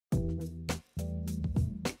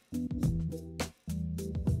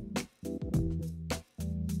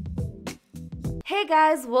Hey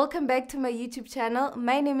guys, welcome back to my YouTube channel.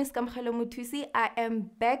 My name is Kamkhalo Mutusi. I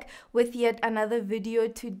am back with yet another video.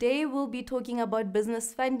 Today we'll be talking about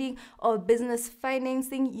business funding or business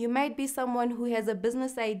financing. You might be someone who has a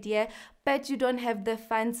business idea but you don't have the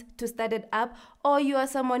funds to start it up, or you are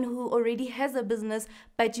someone who already has a business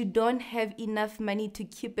but you don't have enough money to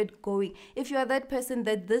keep it going. If you are that person,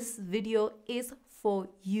 that this video is for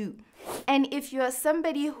you. And if you are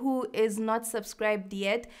somebody who is not subscribed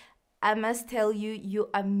yet, I must tell you, you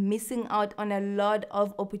are missing out on a lot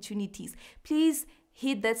of opportunities. Please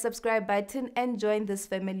hit that subscribe button and join this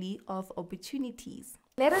family of opportunities.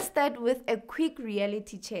 Let us start with a quick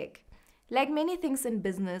reality check. Like many things in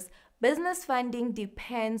business funding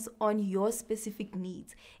depends on your specific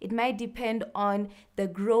needs. It might depend on the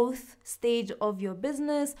growth stage of your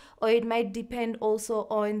business, or it might depend also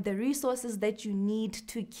on the resources that you need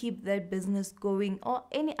to keep that business going, or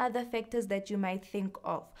any other factors that you might think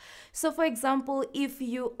of. So for example, if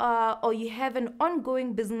you are or you have an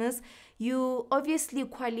ongoing business, you obviously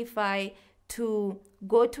qualify to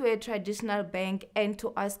go to a traditional bank and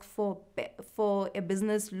to ask for a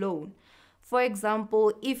business loan. For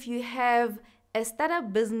example, if you have a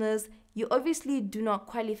startup business, you obviously do not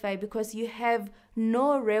qualify because you have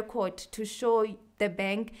no record to show the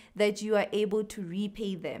bank that you are able to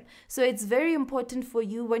repay them. So it's very important for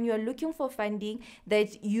you when you're looking for funding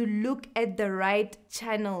that you look at the right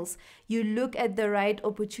channels, you look at the right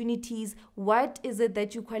opportunities. What is it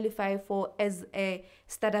that you qualify for as a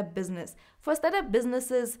startup business? For startup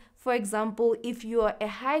businesses, for example, if you are a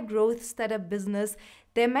high growth startup business,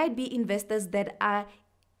 there might be investors that are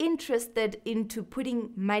interested into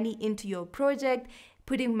putting money into your project,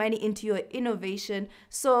 putting money into your innovation.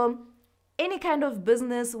 So any kind of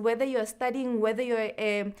business, whether you're studying, whether you're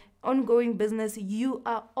an ongoing business, you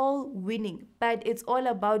are all winning. But it's all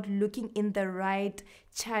about looking in the right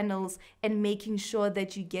channels and making sure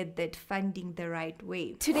that you get that funding the right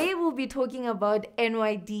way. Today we'll be talking about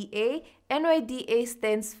NYDA. NYDA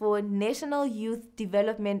stands for National Youth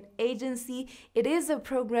Development Agency. It is a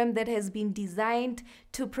program that has been designed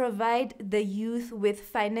to provide the youth with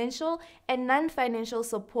financial and non-financial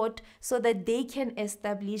support so that they can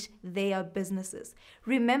establish their businesses.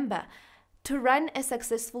 Remember, to run a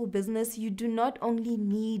successful business, you do not only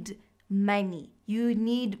need money. You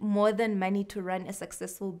need more than money to run a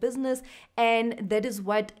successful business, and that is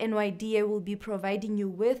what NYDA will be providing you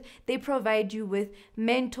with. They provide you with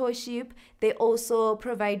mentorship. They also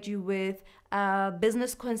provide you with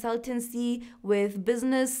business consultancy, with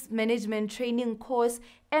business management training course,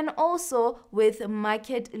 and also with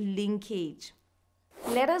market linkage.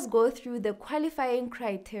 Let us go through the qualifying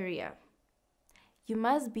criteria. You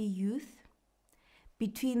must be youth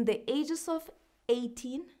between the ages of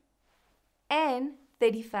 18 and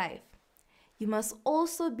 35. You must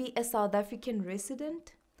also be a South African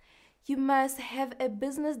resident. You must have a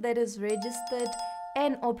business that is registered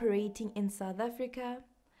and operating in South Africa.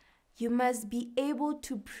 You must be able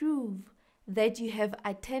to prove that you have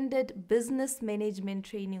attended business management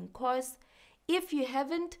training course. If you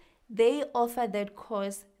haven't, they offer that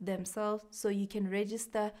course themselves, so you can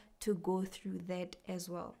register to go through that as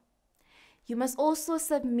well. You must also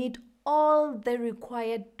submit all the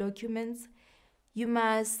required documents. You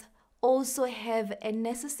must also have a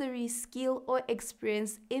necessary skill or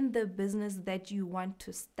experience in the business that you want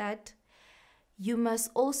to start. You must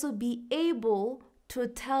also be able to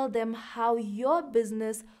tell them how your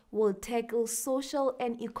business will tackle social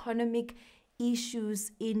and economic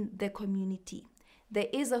issues in the community. There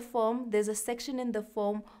is a form, there's a section in the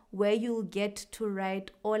form where you'll get to write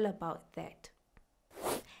all about that.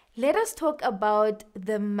 Let us talk about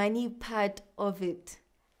the money part of it.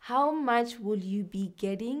 How much will you be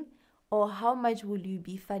getting, or how much will you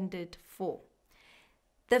be funded for?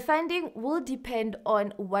 The funding will depend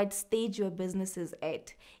on what stage your business is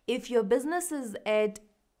at. If your business is at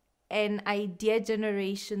an idea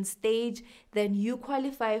generation stage, then you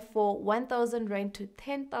qualify for 1,000 Rand to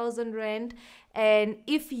 10,000 Rand. And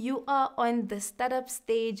if you are on the startup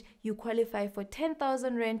stage, you qualify for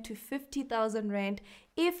 10,000 Rand to 50,000 Rand.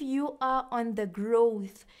 If you are on the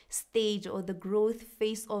growth stage or the growth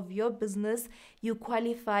phase of your business, you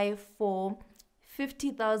qualify for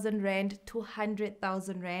 50,000 Rand to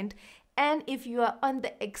 100,000 Rand. And if you are on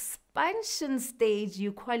the expansion stage,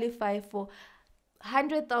 you qualify for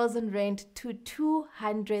 100,000 Rand to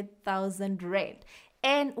 200,000 Rand.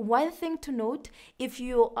 And one thing to note, if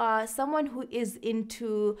you are someone who is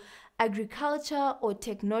into agriculture or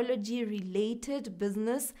technology related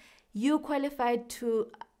business, you qualify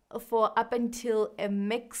for up until a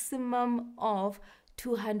maximum of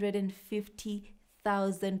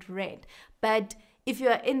 250,000 Rand. But If you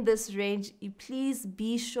are in this range, please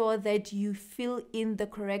be sure that you fill in the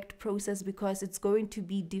correct process, because it's going to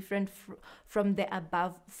be different from the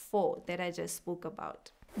above 4 that I just spoke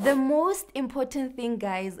about. The most important thing,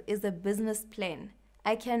 guys, is a business plan.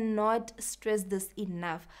 I cannot stress this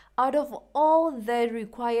enough. Out of all the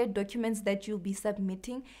required documents that you'll be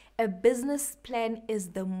submitting, a business plan is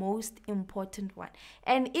the most important one.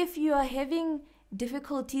 And if you are having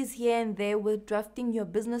difficulties here and there with drafting your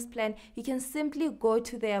business plan, you can simply go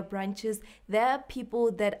to their branches. There are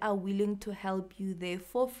people that are willing to help you there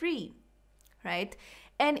for free, right?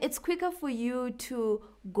 And it's quicker for you to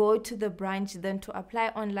go to the branch than to apply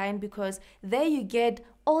online, because there you get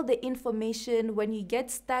all the information. When you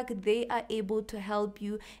get stuck, they are able to help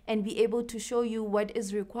you and be able to show you what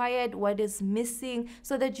is required, what is missing,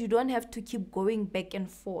 so that you don't have to keep going back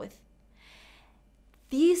and forth.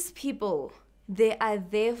 These people, they are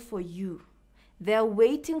there for you. They're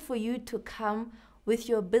waiting for you to come with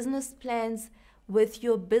your business plans, with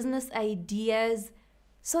your business ideas,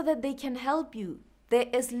 so that they can help you. There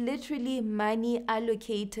is literally money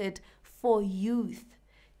allocated for youth,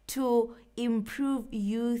 to improve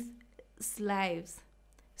youth's lives.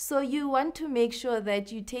 So you want to make sure that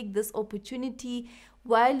you take this opportunity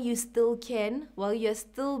while you still can, while you're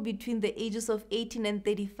still between the ages of 18 and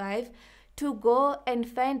 35, to go and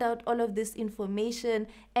find out all of this information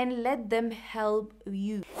and let them help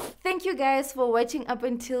you. Thank you guys for watching up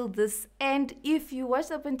until this end. If you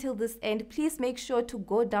watched up until this end, please make sure to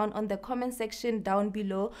go down on the comment section down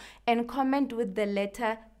below and comment with the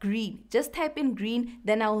letter green. Just type in green,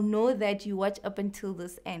 then I'll know that you watch up until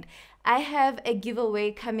this end. I have a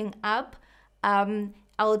giveaway coming up.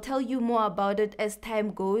 I'll tell you more about it as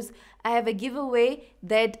time goes. I have a giveaway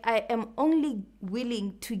that I am only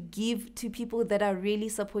willing to give to people that are really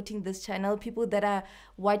supporting this channel, people that are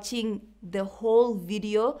watching the whole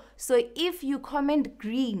video. So if you comment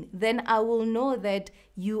green, then I will know that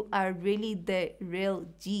you are really the real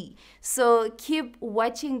G. So keep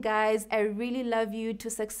watching, guys. I really love you.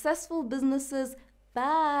 To successful businesses.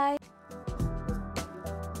 Bye.